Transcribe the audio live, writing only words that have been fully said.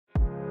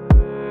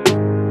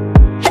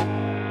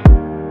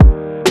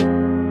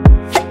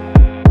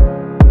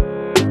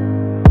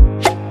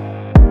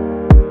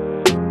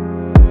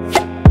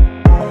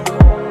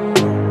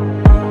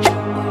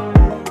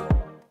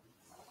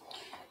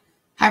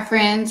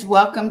friends.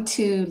 Welcome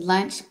to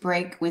Lunch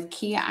Break with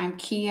Kia. I'm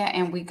Kia,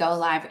 and we go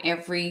live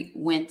every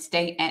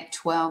Wednesday at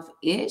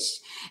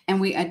 12-ish,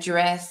 and we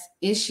address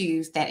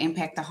issues that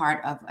impact the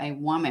heart of a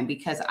woman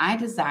because I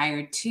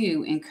desire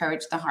to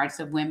encourage the hearts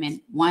of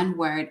women one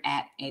word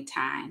at a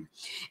time.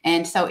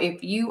 And so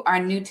if you are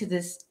new to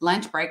this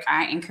lunch break,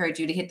 I encourage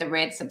you to hit the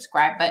red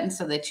subscribe button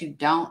so that you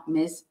don't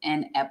miss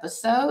an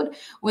episode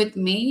with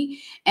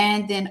me.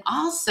 And then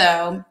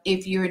also,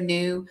 if you're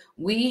new,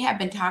 we have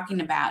been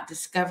talking about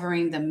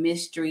discovering the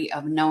mystery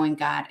of knowing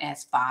God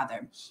as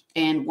Father.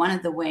 And one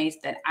of the ways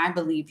that I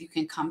believe you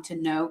can come to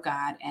know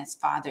God as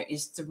Father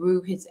is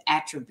through his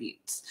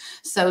attributes.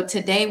 So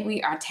today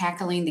we are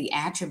tackling the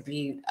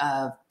attribute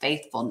of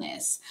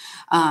faithfulness.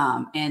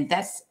 And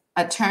that's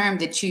a term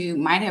that you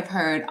might have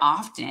heard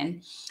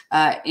often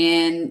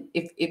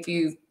if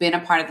you've been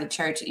a part of the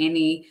church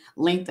any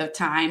length of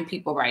time.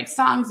 People write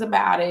songs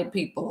about it.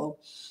 People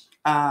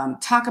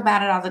talk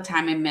about it all the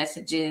time in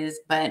messages,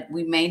 but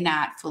we may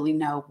not fully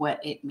know what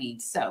it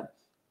means. So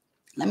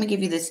let me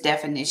give you this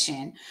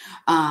definition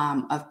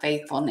of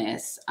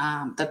faithfulness,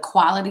 the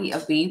quality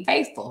of being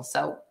faithful.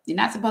 So you're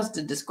not supposed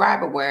to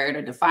describe a word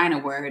or define a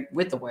word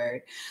with a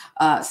word.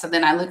 So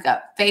then I look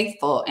up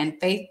faithful, and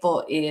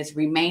faithful is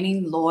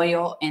remaining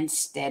loyal and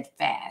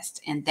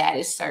steadfast. And that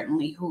is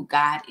certainly who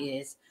God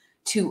is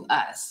to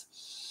us.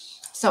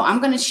 So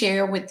I'm going to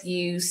share with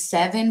you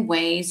 7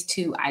 ways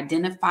to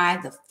identify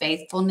the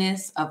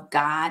faithfulness of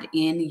God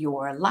in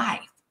your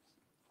life.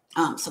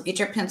 So get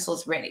your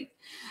pencils ready.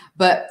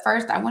 But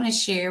first, I want to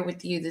share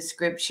with you the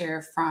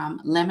scripture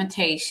from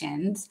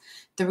Lamentations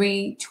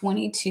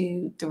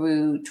 3:22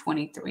 through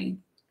 23.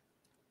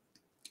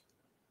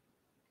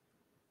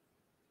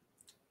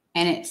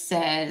 And it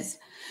says,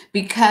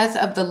 "Because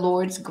of the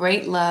Lord's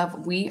great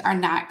love, we are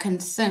not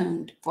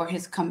consumed, for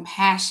his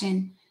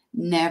compassion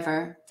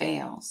never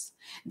fails.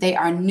 They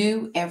are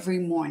new every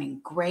morning.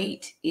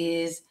 Great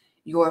is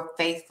your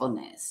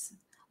faithfulness."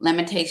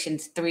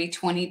 Lamentations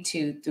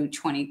 3:22 through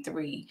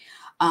 23.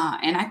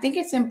 And I think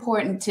it's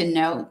important to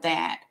note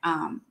that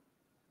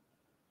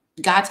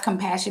God's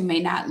compassion may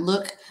not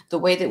look the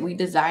way that we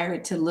desire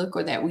it to look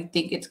or that we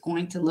think it's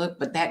going to look,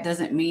 but that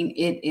doesn't mean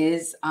it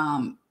is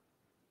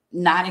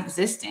not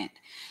existent.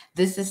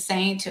 This is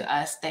saying to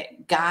us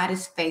that God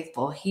is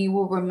faithful. He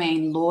will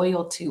remain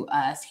loyal to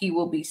us. He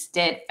will be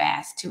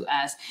steadfast to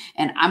us.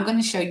 And I'm going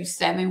to show you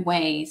 7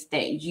 ways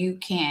that you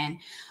can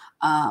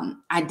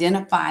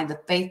identify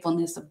the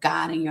faithfulness of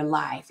God in your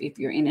life if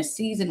you're in a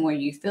season where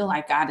you feel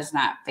like God is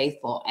not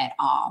faithful at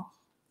all.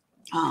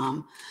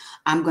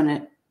 I'm going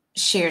to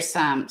share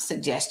some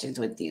suggestions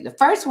with you. The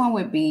first one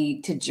would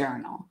be to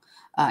journal.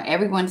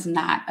 Everyone's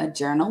not a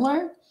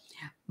journaler,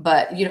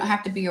 but you don't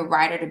have to be a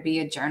writer to be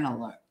a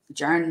journaler.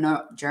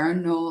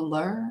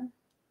 Journaler.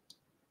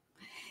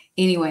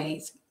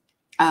 Anyways,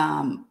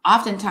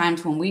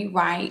 oftentimes when we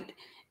write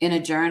in a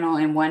journal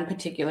in one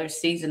particular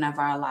season of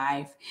our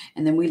life,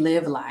 and then we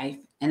live life,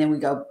 and then we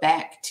go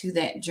back to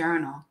that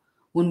journal,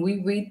 when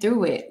we read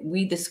through it,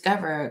 we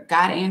discover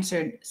God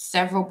answered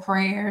several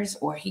prayers,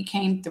 or he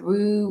came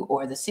through,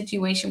 or the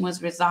situation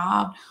was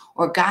resolved,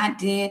 or God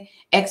did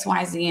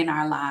XYZ in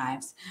our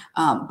lives.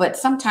 But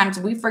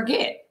sometimes we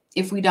forget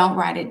if we don't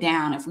write it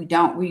down, if we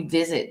don't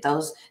revisit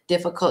those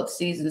difficult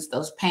seasons,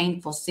 those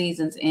painful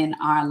seasons in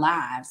our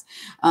lives.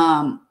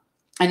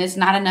 And it's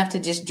not enough to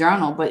just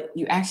journal, but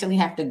you actually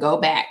have to go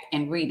back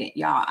and read it.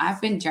 Y'all,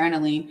 I've been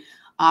journaling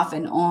off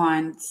and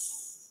on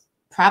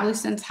probably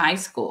since high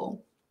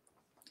school.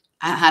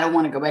 I don't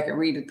want to go back and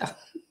read it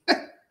though.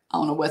 I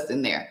don't know what's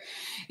in there,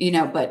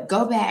 but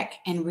go back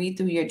and read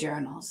through your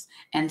journals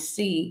and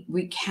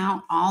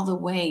recount all the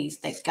ways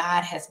that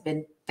God has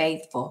been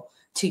faithful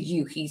to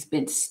you. He's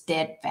been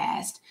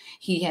steadfast.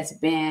 He has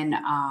been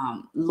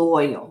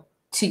loyal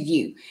to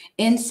you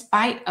in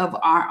spite of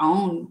our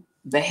own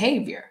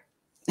behavior.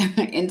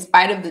 In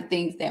spite of the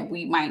things that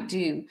we might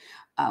do,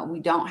 we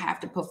don't have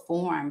to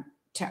perform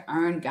to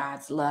earn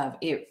God's love.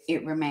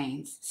 It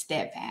remains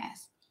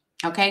steadfast.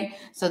 Okay,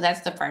 so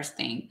that's the first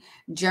thing.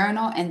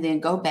 Journal and then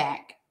go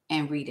back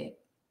and read it.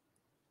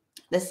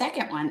 The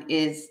second one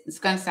is, it's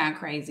going to sound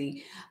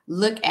crazy.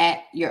 Look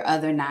at your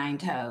other 9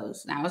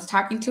 toes. Now, I was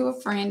talking to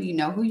a friend. You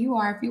know who you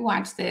are if you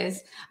watch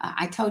this.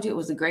 I told you it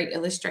was a great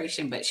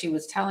illustration, but she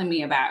was telling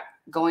me about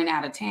going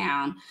out of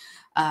town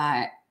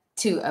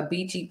to a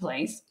beachy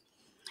place.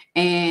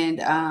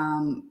 And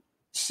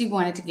she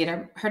wanted to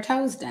get her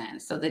toes done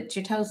so that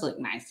your toes look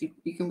nice.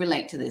 You can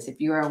relate to this.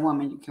 If you're a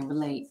woman, you can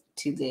relate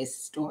to this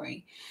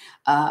story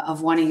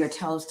of wanting your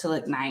toes to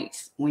look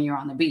nice when you're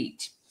on the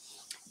beach.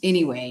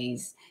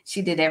 Anyways,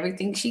 she did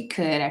everything she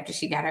could after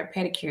she got her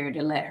pedicure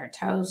to let her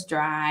toes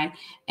dry.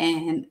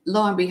 And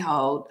lo and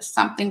behold,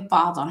 something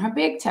falls on her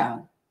big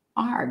toe.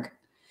 Arg.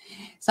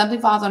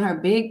 Something falls on her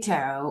big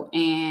toe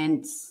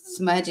and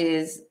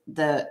smudges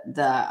the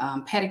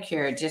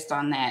pedicure just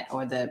on that,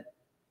 or the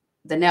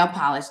nail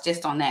polish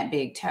just on that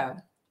big toe.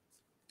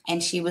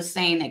 And she was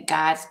saying that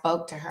God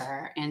spoke to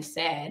her and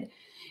said,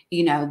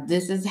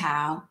 this is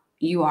how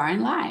you are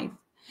in life,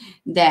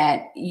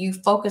 that you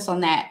focus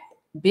on that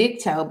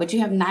big toe, but you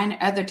have 9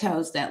 other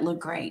toes that look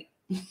great.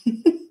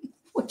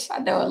 Which I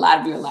know a lot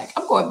of you are like,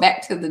 I'm going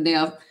back to the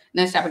nail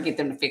shop and get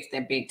them to fix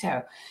that big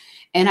toe.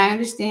 And I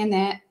understand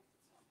that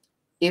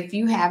if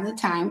you have the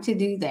time to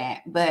do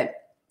that, but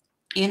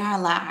in our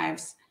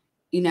lives,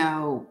 you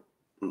know,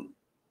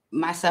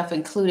 myself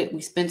included,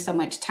 we spend so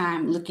much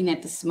time looking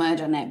at the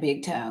smudge on that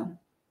big toe.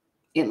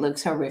 It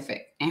looks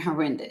horrific and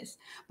horrendous.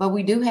 But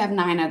we do have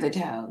 9 other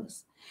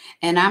toes.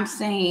 And I'm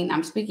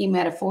speaking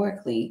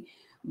metaphorically,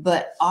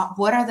 but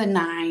what are the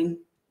 9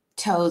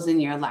 toes in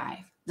your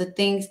life? The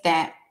things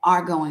that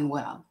are going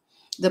well,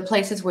 the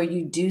places where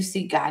you do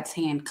see God's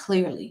hand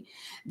clearly,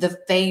 the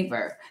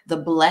favor, the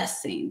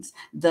blessings,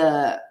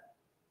 the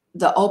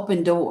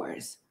open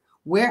doors.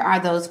 Where are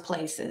those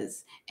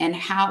places? And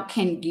how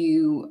can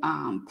you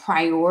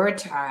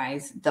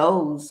prioritize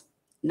those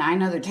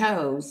 9 other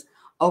toes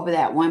over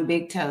that one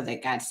big toe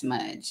that got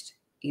smudged?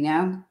 You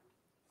know,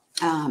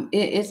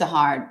 it's a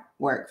hard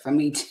work for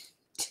me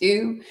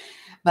too,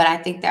 but I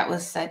think that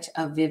was such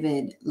a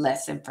vivid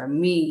lesson for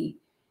me,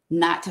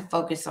 not to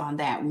focus on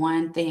that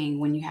one thing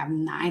when you have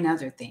 9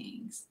 other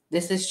things.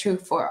 This is true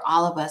for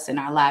all of us in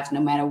our lives, no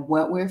matter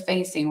what we're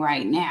facing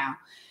right now.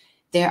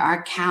 There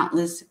are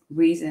countless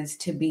reasons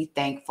to be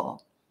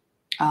thankful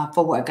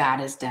for what God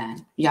has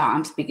done. Y'all,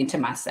 I'm speaking to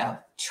myself.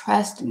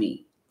 Trust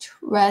me.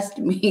 Trust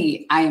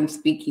me. I am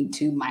speaking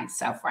to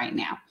myself right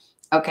now.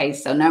 Okay,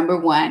 so number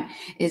 1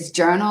 is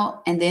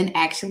journal and then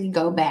actually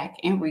go back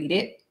and read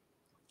it.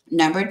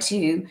 Number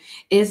 2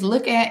 is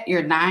look at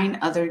your 9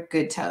 other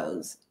good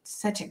toes.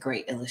 Such a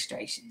great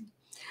illustration.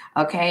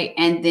 Okay,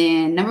 and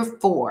then number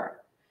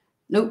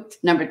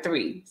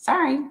 3.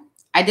 Sorry.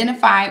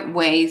 Identify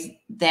ways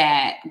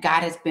that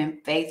God has been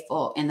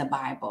faithful in the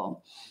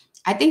Bible.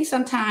 I think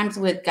sometimes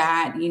with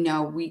God,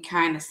 we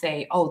kind of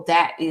say, oh,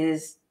 that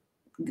is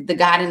the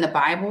God in the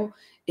Bible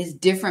is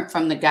different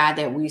from the God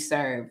that we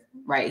serve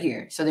right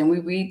here. So then we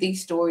read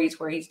these stories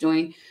where he's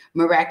doing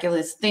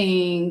miraculous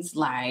things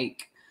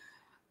like,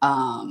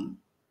 I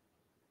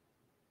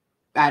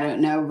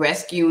don't know,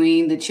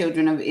 rescuing the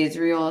children of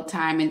Israel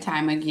time and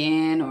time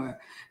again, or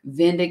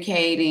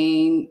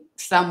vindicating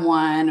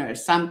someone or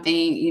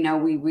something.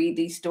 We read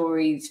these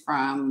stories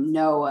from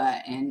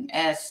Noah and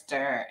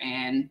Esther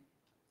and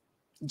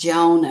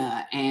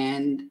Jonah,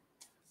 and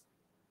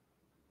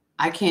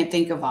I can't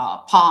think of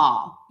all,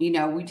 Paul.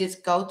 We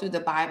just go through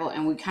the Bible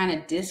and we kind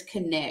of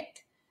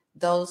disconnect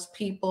those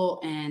people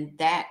and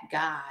that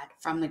God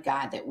from the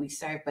God that we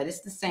serve, but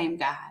it's the same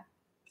God.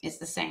 It's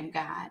the same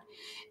God.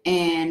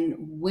 And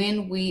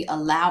when we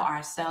allow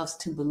ourselves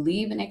to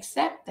believe and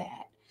accept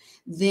that,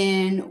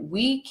 then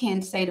we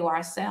can say to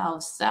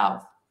ourselves,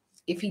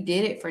 if he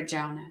did it for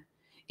Jonah,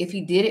 if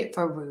he did it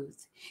for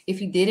Ruth, if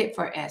he did it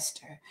for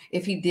Esther,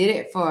 if he did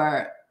it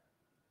for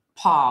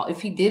Paul,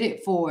 if he did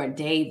it for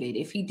David,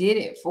 if he did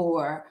it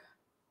for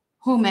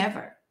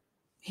whomever,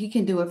 he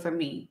can do it for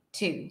me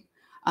too.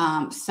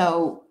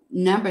 So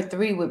number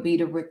 3 would be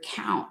to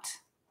recount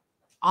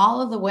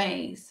all of the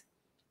ways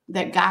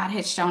that God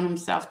has shown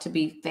himself to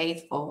be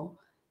faithful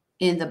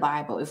in the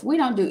Bible. If we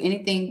don't do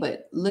anything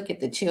but look at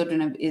the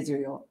children of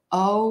Israel,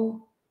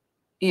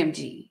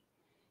 OMG,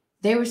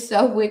 they were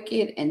so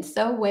wicked and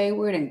so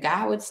wayward, and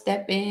God would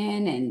step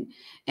in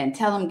and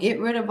tell them, get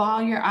rid of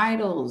all your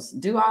idols,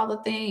 do all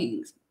the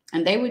things.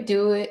 And they would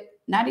do it,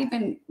 not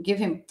even give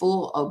him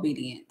full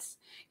obedience,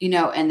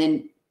 and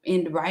then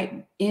end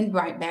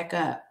right back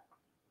up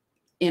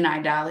in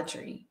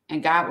idolatry.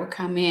 And God would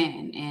come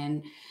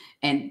in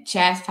and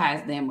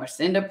chastise them, or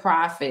send a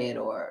prophet,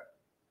 or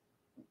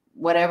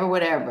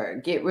whatever,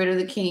 get rid of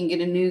the king,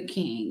 get a new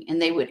king, and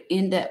they would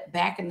end up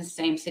back in the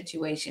same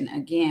situation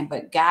again.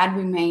 But God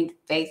remained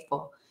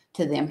faithful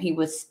to them. He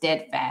was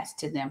steadfast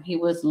to them. He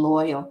was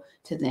loyal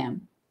to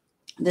them.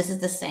 This is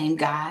the same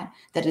God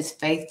that is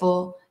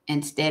faithful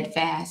and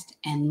steadfast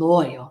and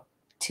loyal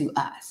to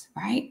us,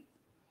 right?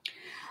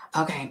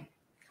 Okay.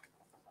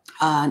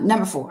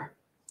 Number 4,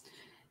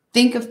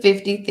 think of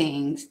 50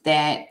 things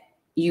that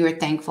you are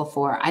thankful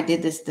for. I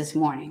did this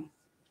morning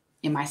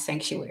in my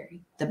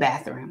sanctuary, the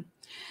bathroom.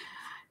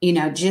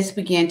 Just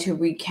began to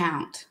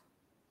recount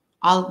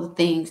all of the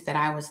things that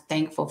I was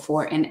thankful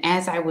for. And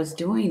as I was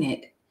doing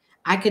it,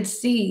 I could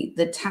see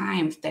the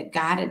times that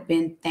God had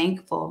been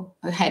faithful,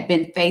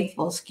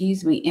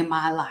 in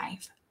my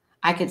life.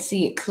 I could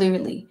see it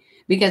clearly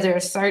because there are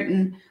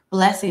certain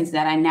blessings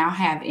that I now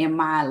have in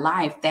my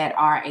life that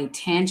are a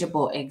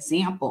tangible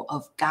example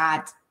of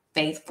God's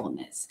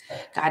faithfulness,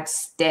 God's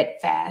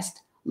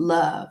steadfast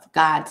love,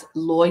 God's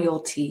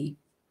loyalty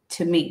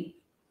to me.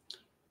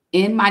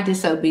 In my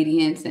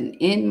disobedience and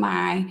in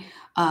my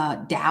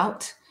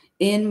doubt,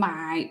 in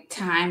my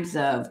times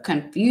of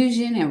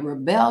confusion and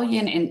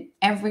rebellion and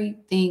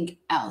everything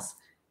else,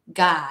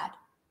 God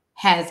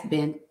has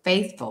been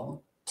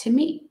faithful to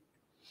me.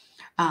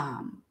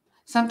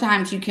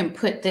 Sometimes you can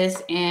put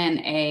this in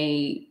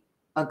a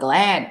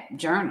glad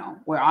journal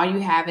where all you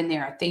have in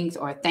there are things,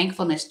 or a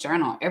thankfulness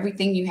journal.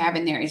 Everything you have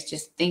in there is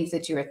just things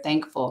that you're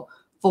thankful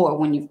for.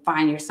 When you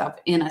find yourself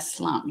in a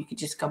slump, you could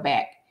just go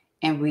back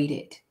and read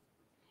it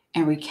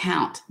and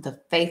recount the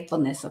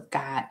faithfulness of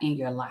God in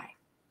your life.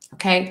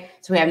 Okay,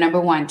 so we have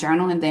number one,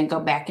 journal and then go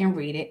back and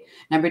read it.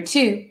 Number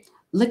two,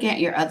 look at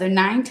your other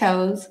 9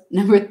 toes.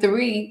 Number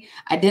three,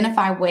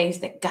 identify ways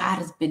that God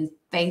has been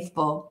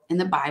faithful in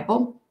the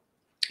Bible.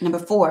 Number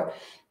four,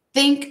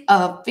 think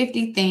of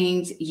 50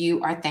 things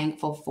you are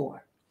thankful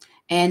for.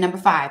 And number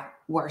five,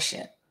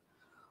 worship.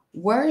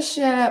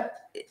 Worship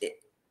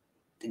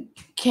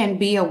can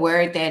be a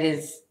word that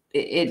is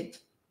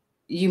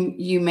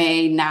you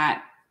may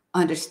not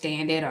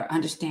understand it or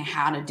understand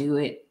how to do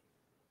it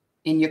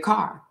in your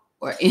car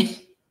or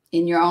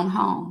in your own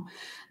home.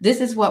 This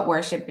is what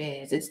worship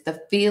is. It's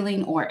the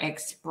feeling or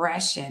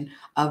expression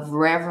of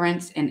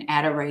reverence and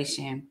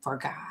adoration for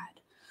God.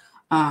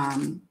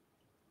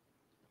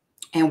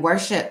 And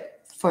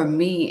worship, for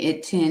me,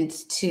 it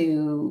tends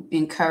to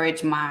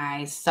encourage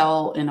my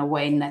soul in a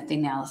way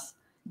nothing else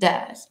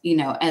does.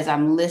 As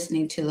I'm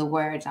listening to the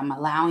words, I'm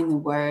allowing the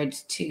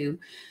words to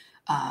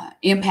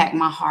impact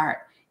my heart,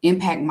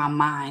 impact my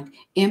mind,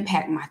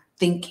 impact my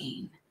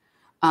thinking.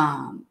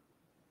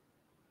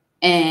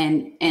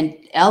 And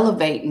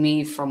elevate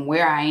me from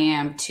where I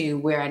am to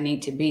where I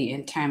need to be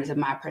in terms of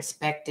my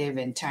perspective,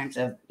 in terms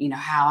of,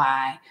 how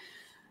I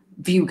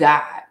view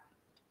God.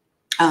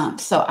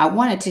 So I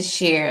wanted to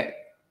share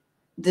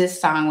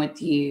this song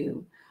with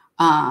you.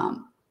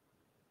 I'm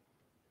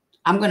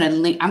going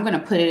to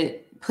put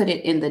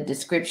it in the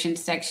description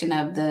section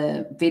of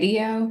the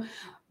video,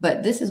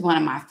 but this is one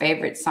of my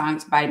favorite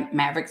songs by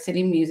Maverick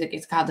City Music.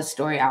 It's called The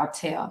Story I'll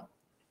Tell.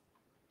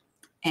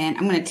 And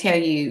I'm going to tell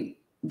you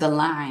the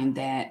line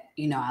that,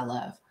 I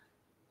love.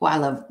 Well, I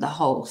love the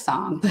whole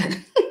song, but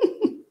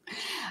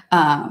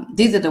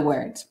these are the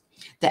words.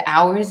 The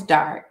hour is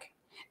dark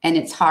and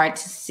it's hard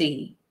to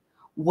see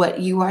what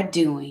you are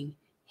doing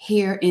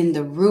here in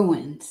the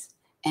ruins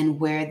and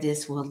where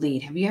this will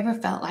lead. Have you ever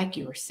felt like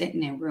you were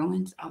sitting in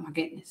ruins? Oh my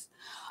goodness.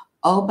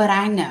 Oh, but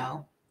I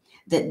know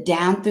that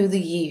down through the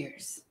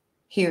years,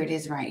 here it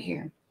is right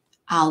here.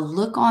 I'll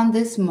look on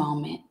this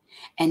moment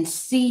and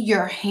see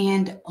your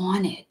hand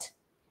on it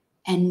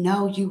and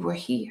know you were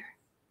here.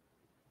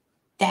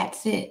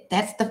 That's it.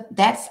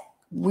 That's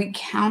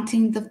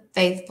recounting the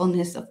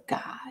faithfulness of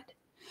God.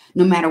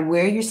 No matter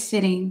where you're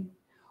sitting,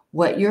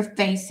 what you're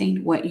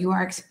facing, what you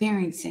are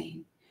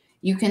experiencing,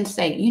 you can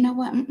say, you know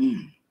what?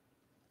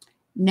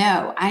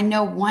 No, I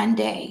know one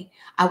day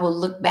I will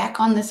look back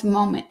on this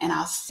moment and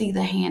I'll see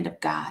the hand of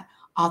God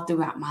all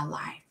throughout my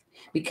life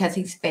because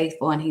he's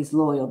faithful and he's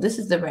loyal. This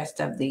is the rest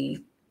of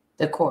the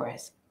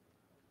chorus.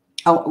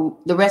 Oh,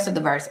 the rest of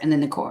the verse and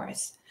then the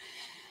chorus.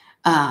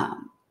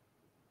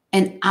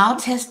 And I'll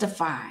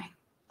testify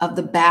of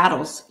the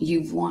battles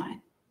you've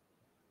won,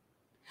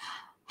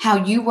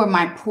 how you were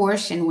my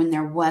portion when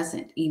there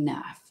wasn't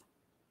enough.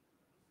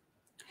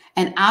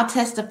 And I'll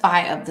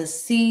testify of the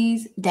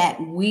seas that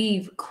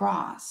we've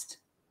crossed,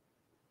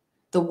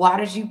 the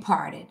waters you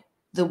parted,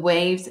 the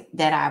waves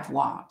that I've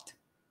walked.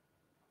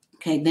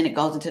 Okay, then it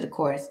goes into the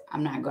chorus.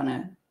 I'm not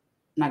gonna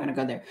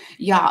go there.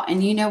 Y'all,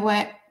 and you know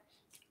what?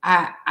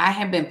 I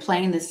have been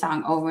playing this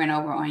song over and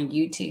over on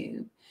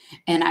YouTube.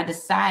 And I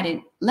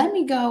decided, let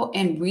me go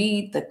and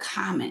read the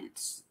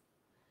comments.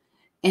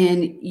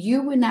 And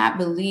you would not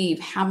believe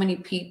how many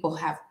people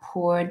have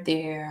poured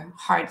their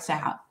hearts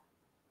out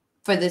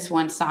for this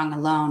one song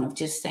alone, of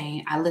just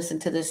saying, I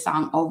listened to this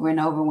song over and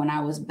over when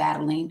I was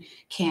battling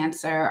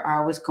cancer or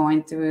I was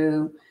going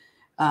through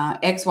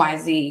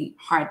XYZ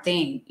hard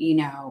thing.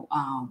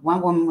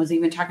 One woman was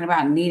even talking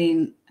about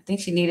I think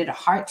she needed a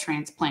heart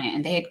transplant,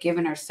 and they had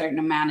given her a certain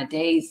amount of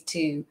days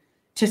to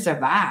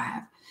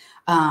survive.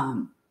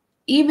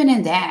 Even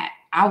in that,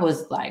 I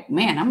was like,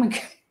 man, I'm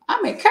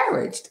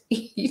encouraged.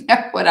 You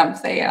know what I'm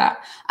saying?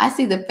 I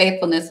see the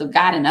faithfulness of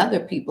God in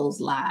other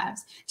people's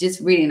lives. Just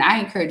reading, I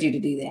encourage you to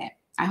do that.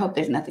 I hope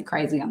there's nothing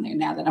crazy on there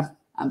now that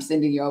I'm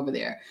sending you over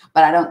there,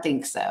 but I don't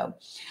think so.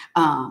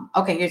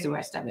 Okay, here's the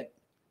rest of it.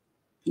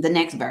 The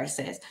next verse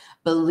says,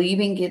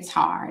 believing gets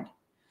hard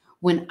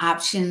when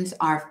options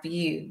are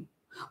few.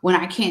 When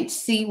I can't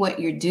see what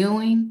you're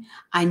doing,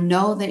 I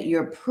know that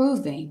you're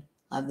proving,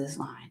 love this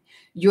line,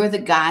 you're the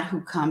God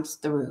who comes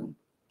through.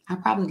 I'll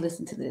probably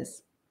listen to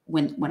this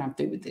when I'm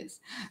through with this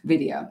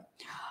video.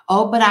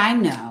 Oh, but I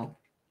know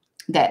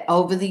that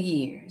over the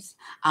years,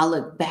 I'll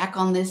look back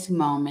on this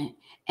moment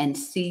and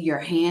see your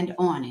hand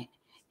on it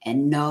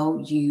and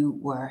know you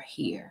were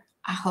here.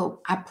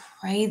 I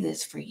pray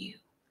this for you.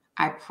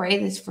 I pray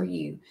this for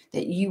you,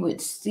 that you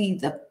would see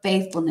the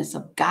faithfulness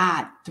of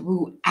God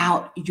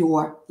throughout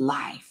your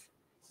life.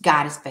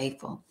 God is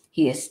faithful.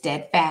 He is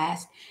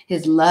steadfast.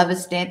 His love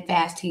is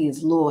steadfast. He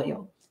is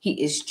loyal.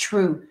 He is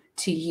true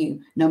to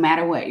you, no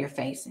matter what you're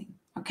facing.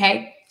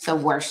 Okay? So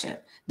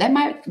worship. That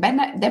might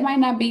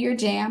not be your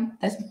jam.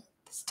 That's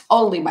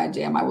totally my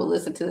jam. I will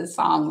listen to this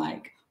song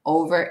like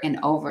over and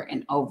over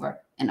and over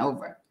and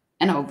over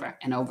and over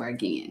and over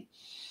again.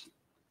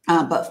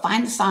 But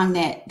find a song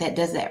that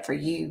does that for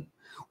you,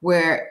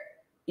 where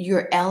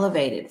you're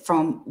elevated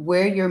from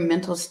where your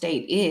mental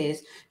state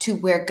is to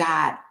where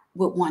God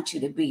would want you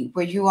to be,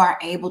 where you are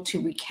able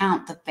to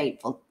recount the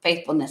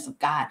faithfulness of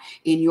God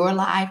in your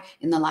life,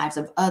 in the lives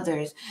of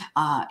others,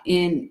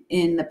 in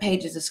the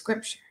pages of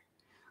Scripture.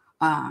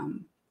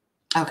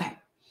 Okay,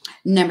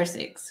 number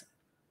 6.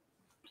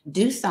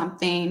 Do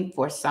something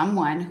for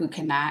someone who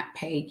cannot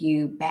pay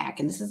you back.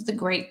 And this is the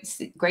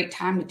great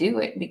time to do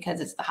it, because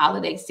it's the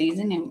holiday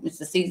season and it's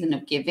the season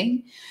of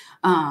giving.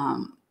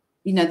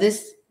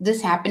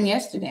 This happened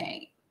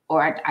yesterday,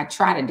 or I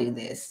try to do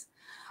this.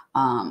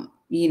 I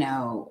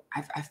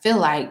feel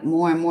like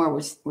more and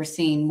more we're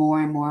seeing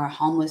more and more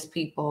homeless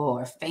people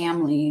or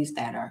families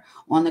that are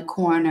on the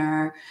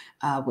corner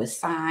with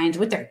signs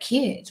with their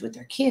kids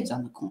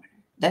on the corner.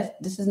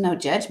 This is no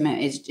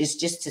judgment. It's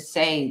just to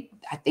say,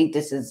 I think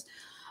this is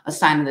a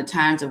sign of the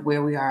times of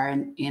where we are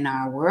in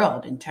our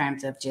world, in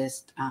terms of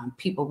just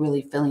people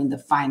really feeling the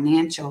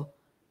financial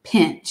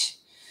pinch.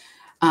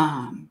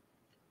 And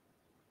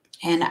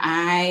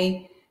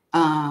I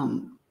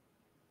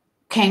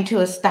came to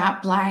a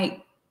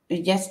stoplight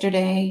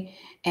yesterday,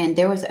 and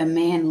there was a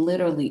man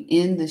literally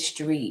in the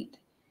street,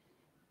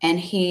 and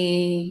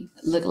he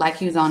looked like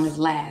he was on his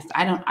last.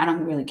 I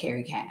don't really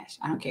carry cash.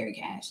 I don't carry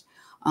cash.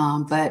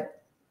 But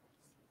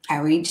I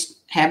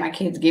had my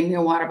kids give me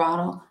a water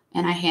bottle,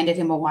 and I handed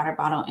him a water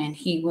bottle, and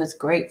he was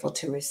grateful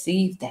to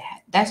receive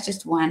that. That's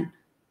just one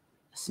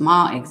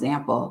small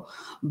example,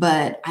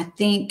 but I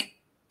think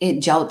it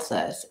jolts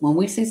us when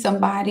we see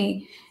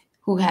somebody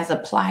who has a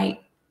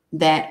plight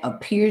that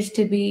appears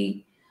to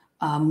be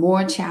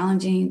more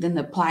challenging than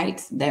the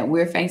plights that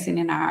we're facing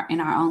in our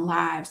own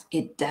lives.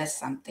 It does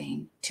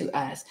something to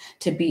us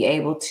to be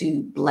able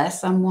to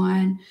bless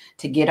someone,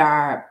 to get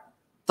our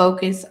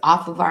focus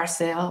off of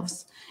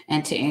ourselves,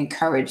 and to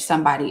encourage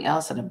somebody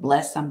else, or to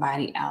bless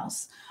somebody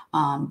else.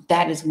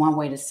 That is one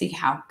way to see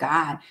how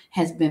God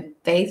has been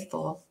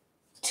faithful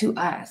to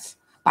us,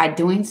 by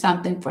doing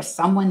something for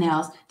someone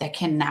else that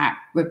cannot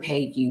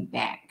repay you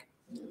back.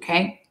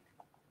 Okay,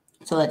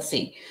 so let's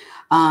see.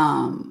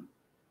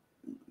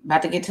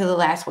 About to get to the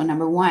last one.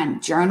 Number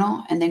 1,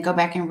 journal and then go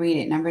back and read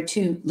it. Number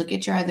 2, look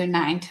at your other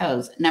 9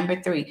 toes.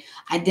 Number 3,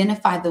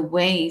 identify the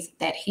ways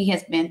that he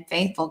has been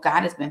faithful.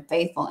 God has been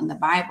faithful in the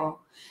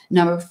Bible.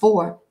 Number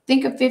 4,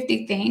 think of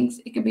 50 things.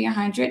 It could be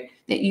 100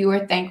 that you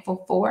are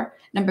thankful for.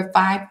 Number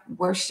 5,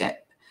 worship.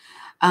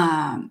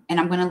 And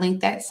I'm going to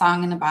link that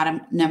song in the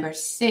bottom. Number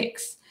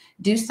 6,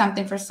 do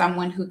something for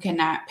someone who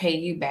cannot pay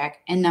you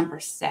back. And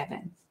number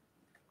 7,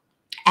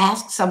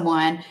 ask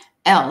someone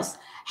else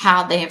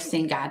how they have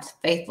seen God's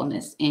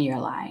faithfulness in your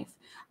life.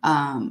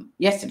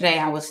 Yesterday,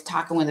 I was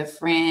talking with a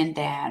friend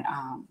that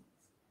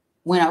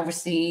went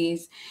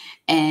overseas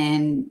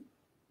and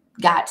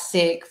got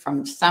sick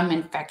from some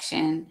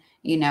infection,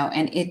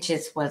 and it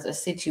just was a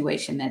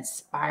situation that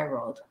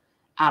spiraled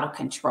out of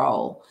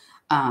control.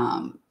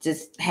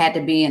 Just had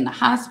to be in the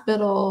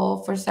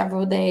hospital for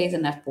several days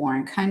in a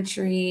foreign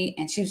country.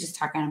 And she was just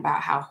talking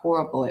about how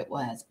horrible it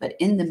was. But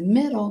in the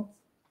middle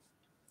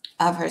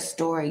of her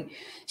story,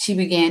 she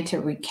began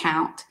to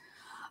recount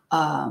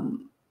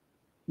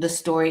the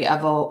story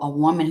of a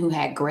woman who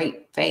had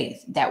great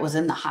faith that was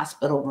in the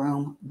hospital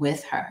room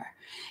with her,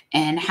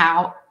 and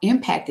how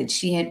impacted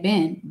she had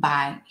been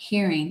by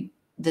hearing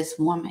this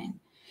woman.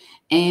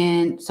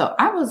 And so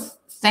I was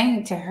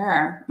saying to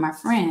her, my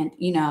friend,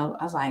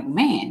 I was like,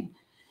 man,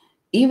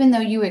 even though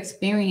you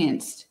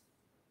experienced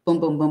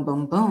boom, boom, boom,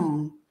 boom,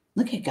 boom,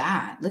 look at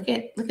God. Look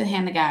at the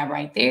hand of God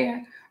right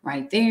there,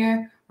 right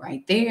there,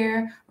 right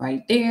there,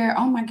 right there.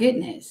 Oh my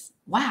goodness.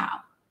 Wow.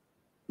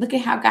 Look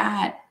at how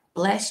God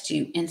blessed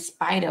you in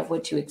spite of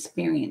what you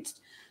experienced.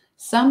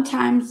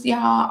 Sometimes,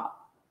 y'all,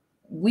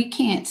 we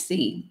can't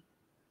see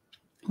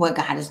what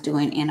God is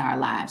doing in our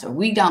lives, or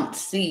we don't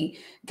see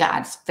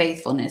God's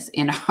faithfulness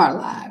in our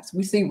lives.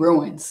 We see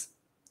ruins.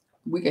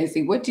 We can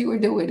see what you were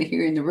doing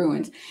here in the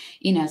ruins.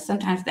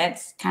 Sometimes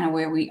that's kind of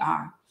where we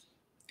are.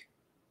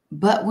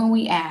 But when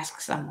we ask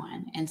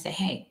someone and say,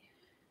 hey,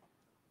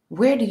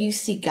 where do you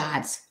see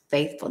God's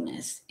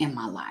faithfulness in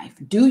my life?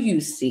 Do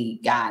you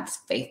see God's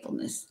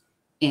faithfulness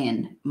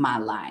in my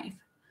life?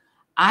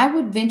 I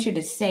would venture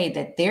to say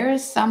that there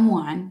is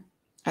someone,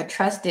 a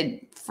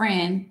trusted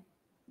friend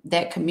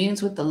that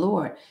communes with the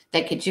Lord,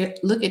 that could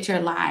look at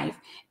your life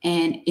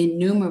and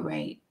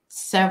enumerate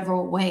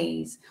several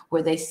ways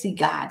where they see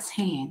God's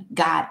hand,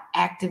 God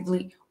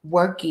actively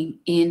working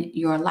in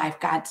your life,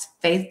 God's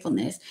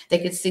faithfulness. They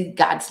could see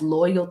God's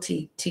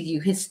loyalty to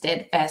you, his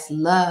steadfast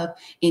love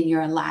in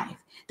your life.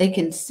 They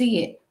can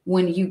see it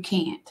when you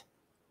can't.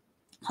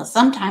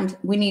 Sometimes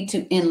we need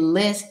to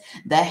enlist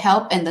the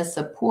help and the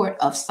support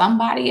of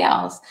somebody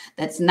else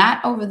that's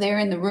not over there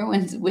in the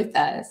ruins with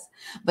us,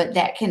 but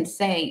that can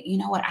say, you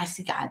know what, I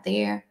see God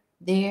there,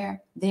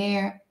 there,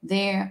 there,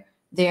 there,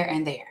 there,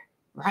 and there,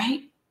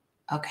 right?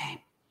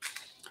 Okay.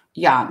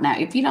 Y'all, now,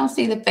 if you don't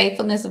see the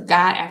faithfulness of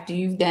God after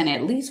you've done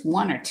at least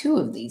 1 or 2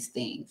 of these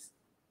things,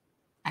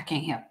 I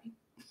can't help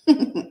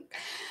you.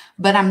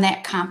 But I'm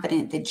that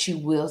confident that you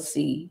will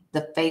see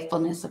the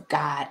faithfulness of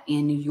God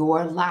in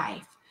your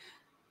life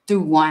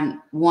through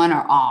one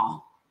or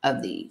all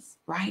of these,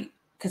 right?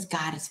 Because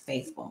God is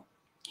faithful.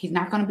 He's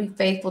not going to be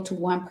faithful to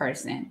one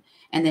person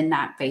and then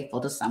not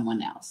faithful to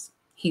someone else.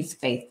 He's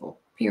faithful,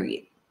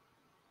 period.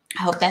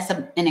 I hope that's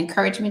an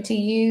encouragement to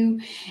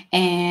you.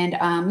 And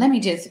let me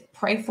just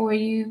pray for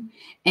you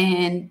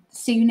and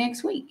see you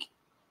next week.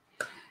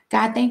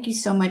 God, thank you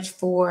so much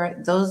for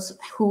those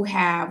who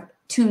have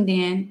tuned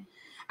in.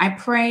 I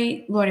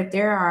pray, Lord, if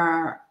there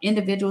are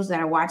individuals that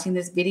are watching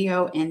this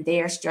video and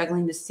they are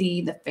struggling to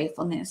see the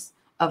faithfulness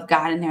of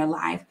God in their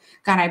life,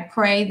 God, I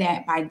pray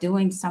that by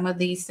doing some of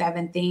these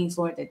 7 things,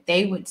 Lord, that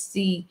they would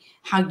see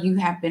how you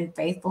have been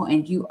faithful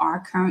and you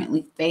are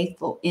currently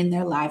faithful in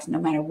their lives, no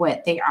matter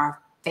what they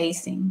are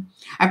facing.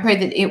 I pray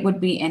that it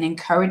would be an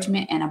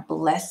encouragement and a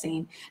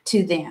blessing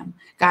to them,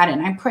 God.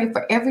 And I pray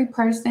for every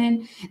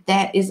person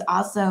that is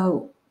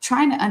also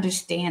trying to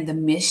understand the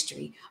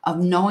mystery of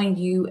knowing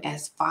you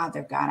as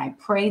Father, God. I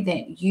pray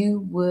that you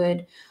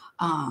would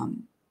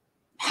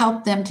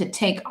help them to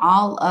take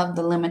all of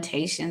the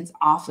limitations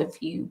off of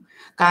you,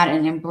 God,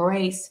 and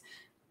embrace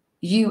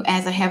you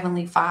as a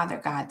heavenly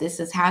Father, God. This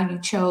is how you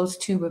chose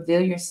to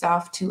reveal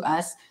yourself to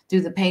us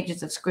through the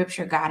pages of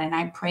scripture, God. And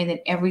I pray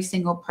that every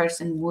single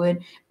person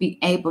would be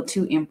able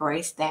to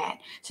embrace that,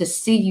 to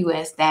see you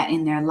as that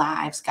in their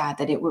lives, God,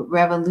 that it would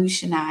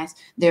revolutionize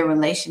their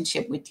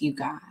relationship with you,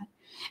 God.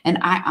 And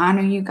I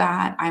honor you,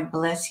 God. I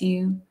bless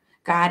you,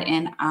 God.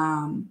 And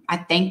I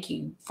thank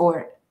you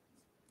for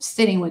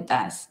sitting with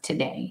us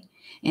today.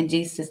 In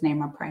Jesus'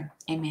 name I pray.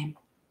 Amen.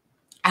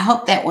 I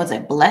hope that was a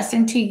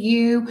blessing to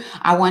you.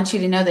 I want you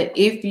to know that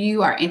if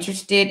you are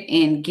interested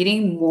in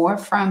getting more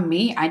from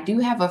me, I do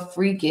have a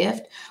free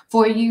gift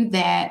for you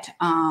that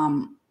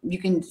you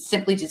can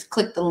simply just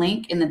click the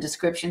link in the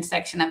description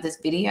section of this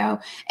video.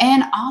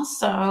 And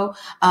also,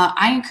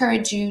 I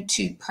encourage you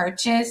to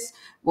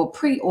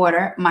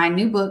pre-order my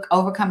new book,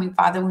 Overcoming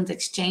Father Wounds,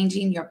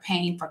 Exchanging Your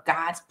Pain for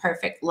God's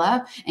Perfect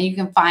Love. And you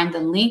can find the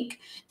link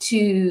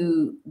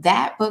to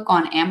that book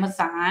on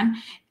Amazon,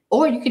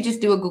 or you could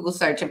just do a Google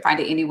search and find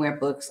it anywhere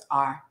books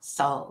are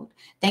sold.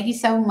 Thank you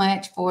so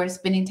much for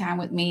spending time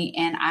with me,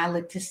 and I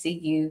look to see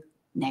you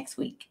next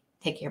week.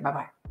 Take care.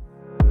 Bye-bye.